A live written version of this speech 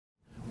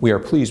We are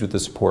pleased with the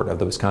support of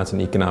the Wisconsin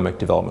Economic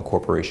Development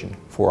Corporation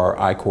for our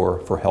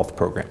I-Corps for Health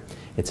program.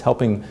 It's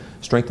helping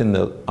strengthen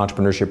the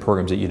entrepreneurship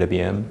programs at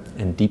UWM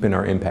and deepen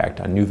our impact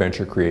on new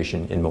venture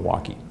creation in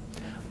Milwaukee.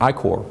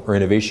 I-Corps, or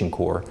Innovation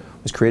Corps,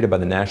 was created by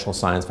the National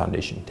Science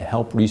Foundation to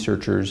help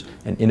researchers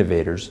and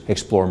innovators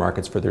explore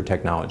markets for their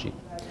technology.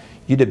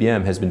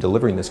 UWM has been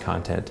delivering this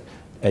content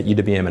at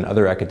UWM and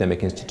other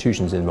academic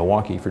institutions in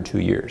Milwaukee for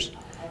 2 years,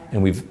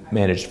 and we've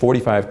managed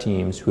 45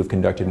 teams who have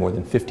conducted more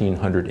than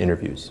 1,500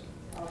 interviews.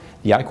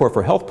 The I-Corps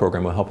for Health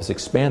program will help us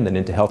expand that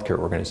into healthcare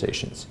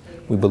organizations.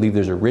 We believe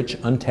there's a rich,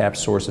 untapped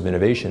source of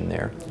innovation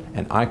there,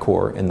 and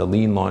I-Corps and the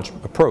lean launch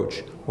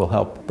approach will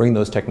help bring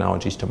those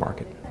technologies to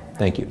market.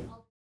 Thank you.